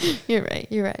 Yeah,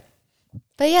 you're right.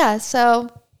 But yeah, so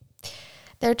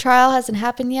their trial hasn't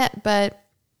happened yet, but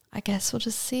I guess we'll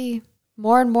just see.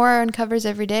 More and more uncovers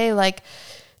every day. Like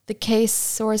the case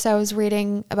source I was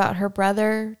reading about her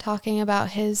brother talking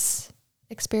about his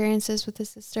experiences with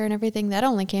his sister and everything, that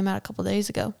only came out a couple days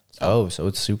ago. So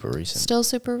it's super recent. Still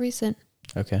super recent.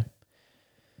 Okay.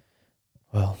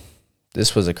 Well,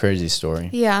 this was a crazy story.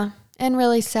 Yeah, and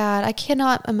really sad. I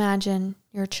cannot imagine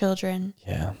your children.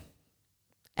 Yeah.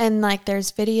 And like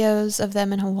there's videos of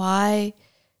them in Hawaii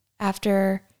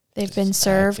after they've been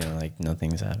served. Acting like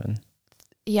nothing's happened.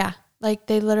 Yeah. Like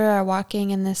they literally are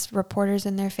walking and this reporter's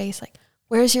in their face like,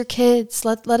 where's your kids?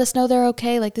 Let us know they're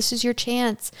okay. Like this is your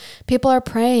chance. People are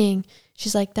praying.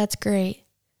 She's like, that's great.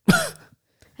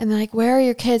 And they're like, where are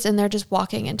your kids? And they're just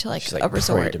walking into like a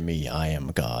resort. Pray to me, I am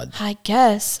God. I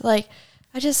guess. Like,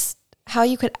 how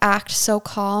you could act so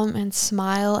calm and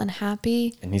smile and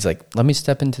happy. And he's like, let me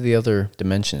step into the other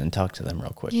dimension and talk to them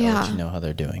real quick. Yeah. I'll let you know how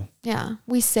they're doing. Yeah.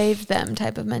 We saved them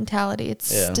type of mentality.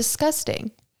 It's disgusting.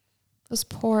 Those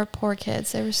poor, poor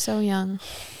kids. They were so young.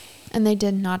 And they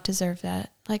did not deserve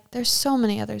that. Like, there's so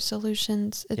many other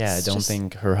solutions. I don't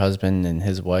think her husband and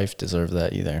his wife deserve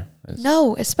that either.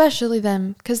 No, especially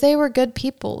them, because they were good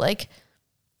people. Like,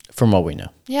 from what we know.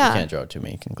 Yeah. We can't draw too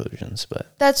many conclusions,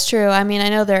 but. That's true. I mean, I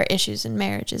know there are issues in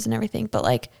marriages and everything, but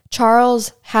like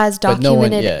Charles has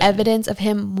documented evidence of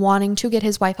him wanting to get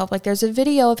his wife help. Like there's a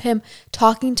video of him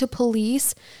talking to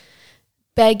police,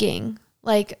 begging.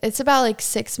 Like it's about like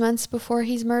 6 months before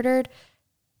he's murdered,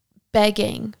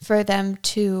 begging for them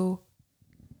to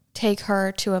take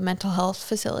her to a mental health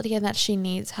facility and that she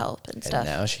needs help and stuff. And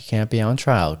now she can't be on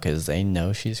trial because they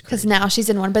know she's crazy. Because now she's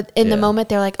in one. But in the moment,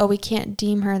 they're like, oh, we can't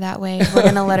deem her that way. We're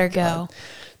going to let her go.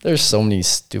 There's so many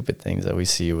stupid things that we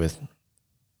see with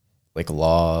like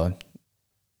law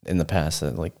in the past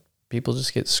that like people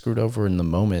just get screwed over in the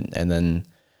moment and then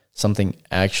something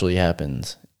actually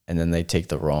happens and then they take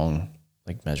the wrong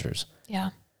like measures.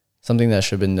 Yeah. Something that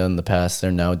should have been done in the past,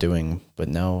 they're now doing, but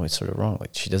now it's sort of wrong.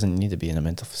 Like, she doesn't need to be in a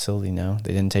mental facility now.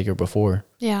 They didn't take her before.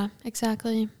 Yeah,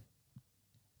 exactly.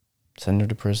 Send her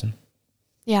to prison.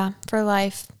 Yeah, for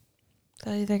life.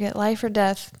 They'll either get life or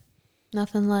death.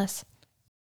 Nothing less.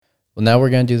 Well, now we're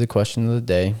going to do the question of the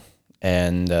day.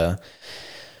 And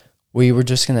we were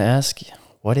just going to ask,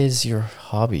 what is your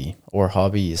hobby or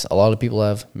hobbies? A lot of people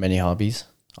have many hobbies.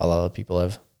 A lot of people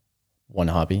have one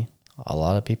hobby. A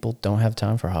lot of people don't have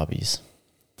time for hobbies.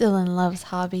 Dylan loves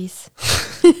hobbies.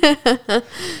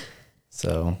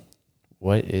 So,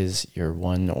 what is your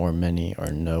one or many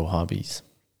or no hobbies?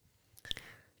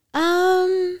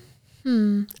 I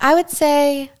would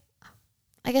say,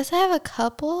 I guess I have a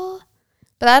couple,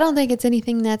 but I don't think it's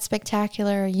anything that's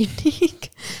spectacular or unique.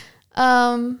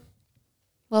 Well,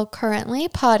 currently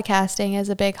podcasting is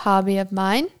a big hobby of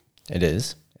mine. It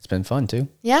is. It's been fun too.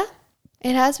 Yeah,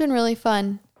 it has been really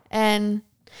fun, and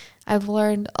I've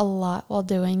learned a lot while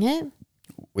doing it.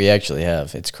 We actually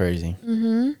have. It's crazy.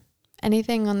 Mm-hmm.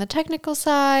 Anything on the technical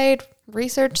side,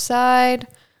 research side,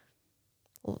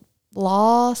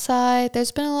 law side.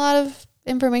 There's been a lot of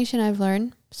information I've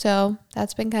learned, so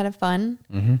that's been kind of fun.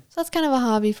 Mm-hmm. So that's kind of a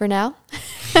hobby for now.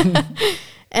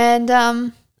 And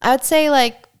I would say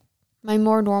like my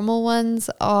more normal ones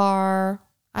are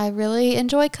I really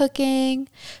enjoy cooking,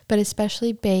 but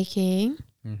especially baking.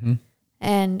 Mm-hmm.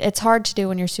 And it's hard to do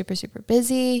when you're super, super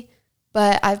busy.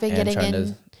 But I've been getting trying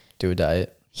to do a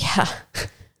diet. Yeah.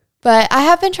 But I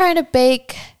have been trying to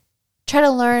try to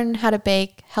learn how to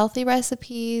bake healthy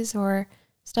recipes or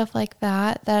stuff like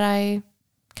that I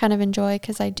kind of enjoy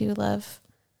because I do love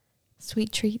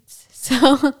sweet treats.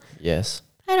 So Yes.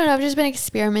 I don't know. I've just been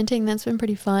experimenting. That's been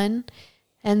pretty fun.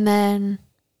 And then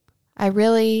I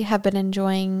really have been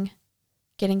enjoying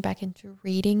getting back into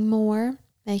reading more,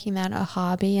 making that a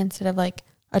hobby instead of like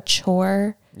a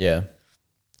chore. Yeah.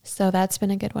 So that's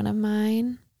been a good one of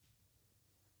mine.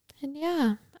 And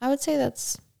yeah, I would say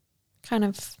that's kind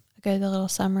of a good little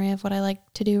summary of what I like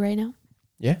to do right now.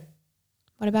 Yeah.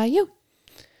 What about you?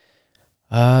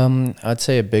 I'd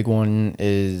say a big one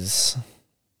is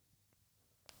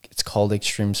it's called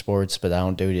extreme sports, but I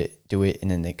don't do it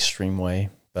in an extreme way.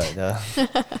 But I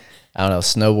don't know.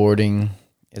 Snowboarding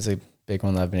is a big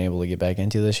one that I've been able to get back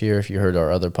into this year. If you heard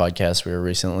our other podcast, we were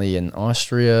recently in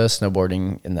Austria,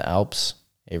 snowboarding in the Alps.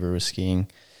 Avery was skiing.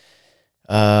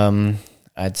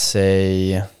 I'd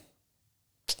say,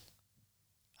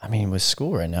 I mean, with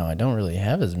school right now, I don't really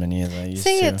have as many as I used to.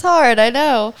 See, it's hard. I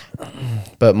know.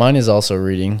 But mine is also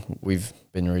reading. We've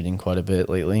been reading quite a bit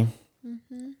lately.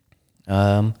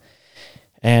 Mm-hmm.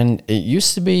 And it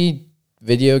used to be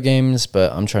video games,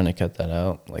 but I'm trying to cut that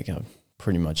out. Like,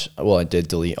 I did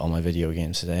delete all my video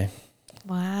games today.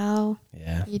 Wow.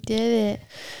 Yeah. You did it.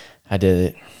 I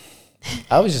did it.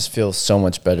 I always just feel so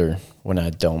much better when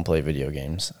I don't play video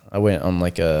games. I went on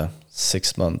like a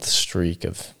 6-month streak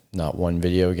of not one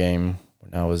video game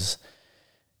when I was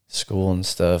school and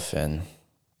stuff, and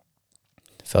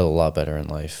felt a lot better in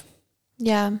life.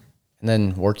 Yeah. And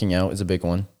then working out is a big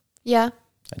one. Yeah.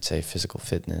 I'd say physical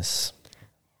fitness.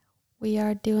 We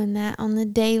are doing that on the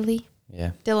daily.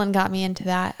 Yeah. Dylan got me into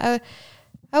that.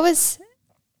 I was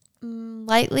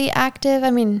lightly active. I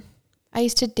mean, I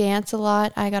used to dance a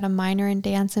lot. I got a minor in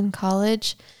dance in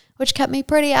college, which kept me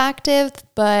pretty active,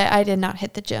 but I did not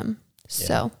hit the gym. Yeah.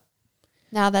 So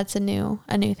now that's a new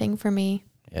thing for me.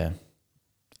 Yeah.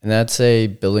 And I'd say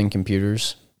building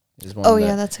computers is one. Oh,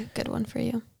 yeah, that's a good one for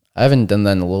you. I haven't done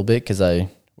that in a little bit because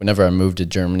whenever I moved to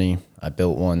Germany, I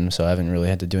built one, so I haven't really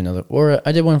had to do another. Or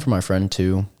I did one for my friend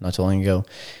too, not too long ago.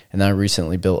 And I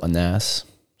recently built a NAS,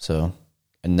 so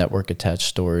a network attached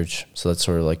storage. So that's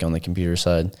sort of like on the computer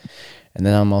side. And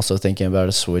then I'm also thinking about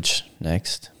a Switch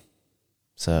next.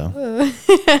 So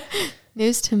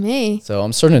news to me. So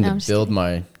I'm starting to build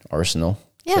my arsenal.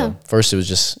 Yeah. So first it was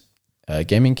just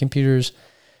gaming computers.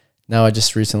 Now I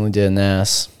just recently did a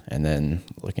NAS, and then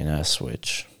looking at a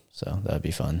Switch. So that'd be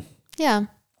fun. Yeah.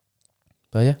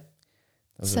 But yeah.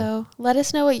 So let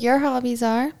us know what your hobbies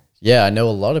are. Yeah, I know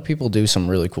a lot of people do some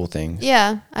really cool things.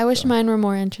 Yeah, I wish mine were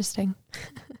more interesting.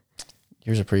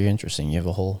 Yours are pretty interesting. You have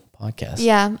a whole podcast.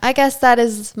 Yeah, I guess that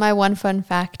is my one fun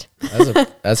fact.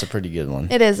 That's a pretty good one.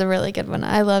 It is a really good one.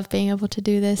 I love being able to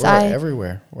do this. We're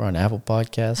everywhere. We're on Apple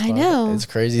Podcasts. I know. It's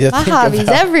crazy to my think hobby's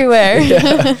about. everywhere.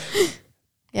 Yeah.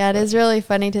 Yeah, it is really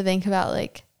funny to think about,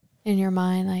 like, in your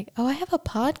mind, like, oh, I have a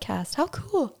podcast. How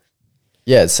cool.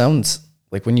 Yeah, it sounds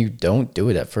like when you don't do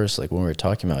it at first, like when we were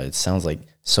talking about it, it sounds like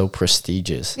so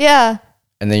prestigious. Yeah.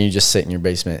 And then you just sit in your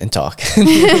basement and talk.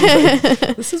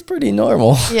 Like, this is pretty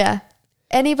normal. Yeah.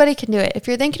 Anybody can do it. If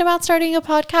you're thinking about starting a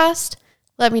podcast,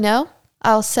 let me know.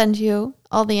 I'll send you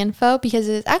all the info because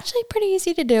it's actually pretty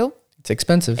easy to do. It's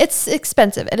expensive. It's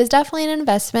expensive. It is definitely an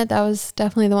investment. That was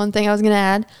definitely the one thing I was going to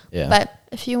add. Yeah. But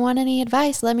if you want any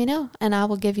advice, let me know and I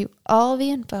will give you all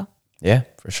the info. Yeah,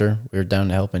 for sure. We're down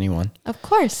to help anyone. Of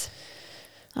course.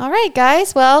 All right,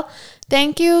 guys. Well,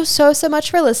 thank you so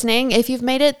much for listening. If you've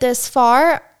made it this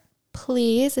far,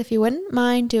 please, if you wouldn't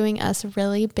mind doing us a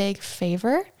really big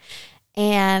favor.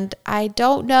 And I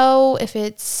don't know if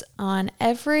it's on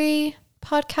every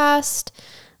podcast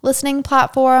listening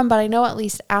platform, but I know at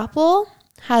least Apple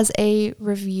has a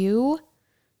review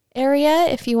area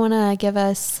if you want to give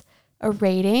us a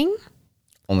rating.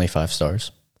 Only 5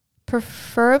 stars.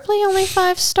 Preferably only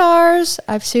 5 stars.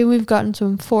 I've seen we've gotten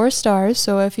some 4 stars.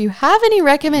 So if you have any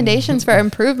recommendations for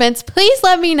improvements, please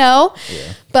let me know.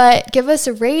 Yeah. But give us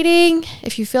a rating.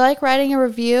 If you feel like writing a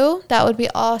review, that would be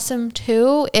awesome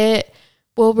too. It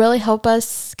will really help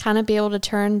us kind of be able to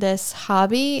turn this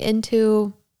hobby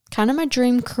into kind of my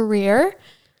dream career.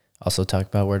 Also talk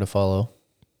about where to follow.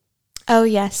 Oh,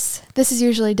 yes. This is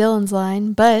usually Dylan's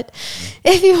line, but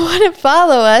if you want to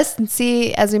follow us and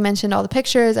see, as we mentioned, all the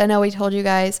pictures, I know we told you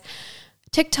guys,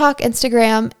 TikTok,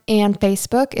 Instagram, and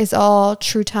Facebook is all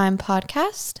True Time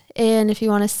Podcast. And if you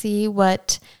want to see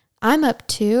what I'm up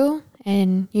to,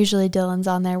 and usually Dylan's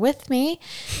on there with me,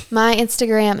 my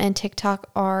Instagram and TikTok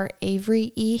are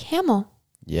Avery E. Hamill.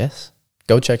 Yes.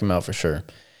 Go check him out for sure.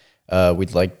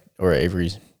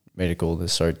 Avery's made it cool to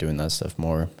start doing that stuff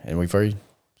more. And we've already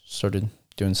started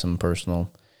doing some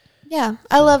personal. Yeah,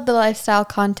 I love the lifestyle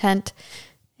content.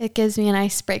 It gives me a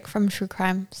nice break from true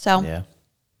crime. So Yeah.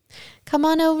 Come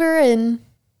on over and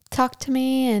talk to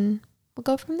me and we'll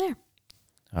go from there.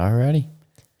 Alrighty.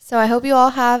 So I hope you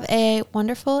all have a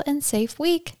wonderful and safe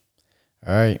week.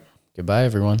 All right. Goodbye,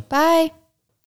 everyone. Bye.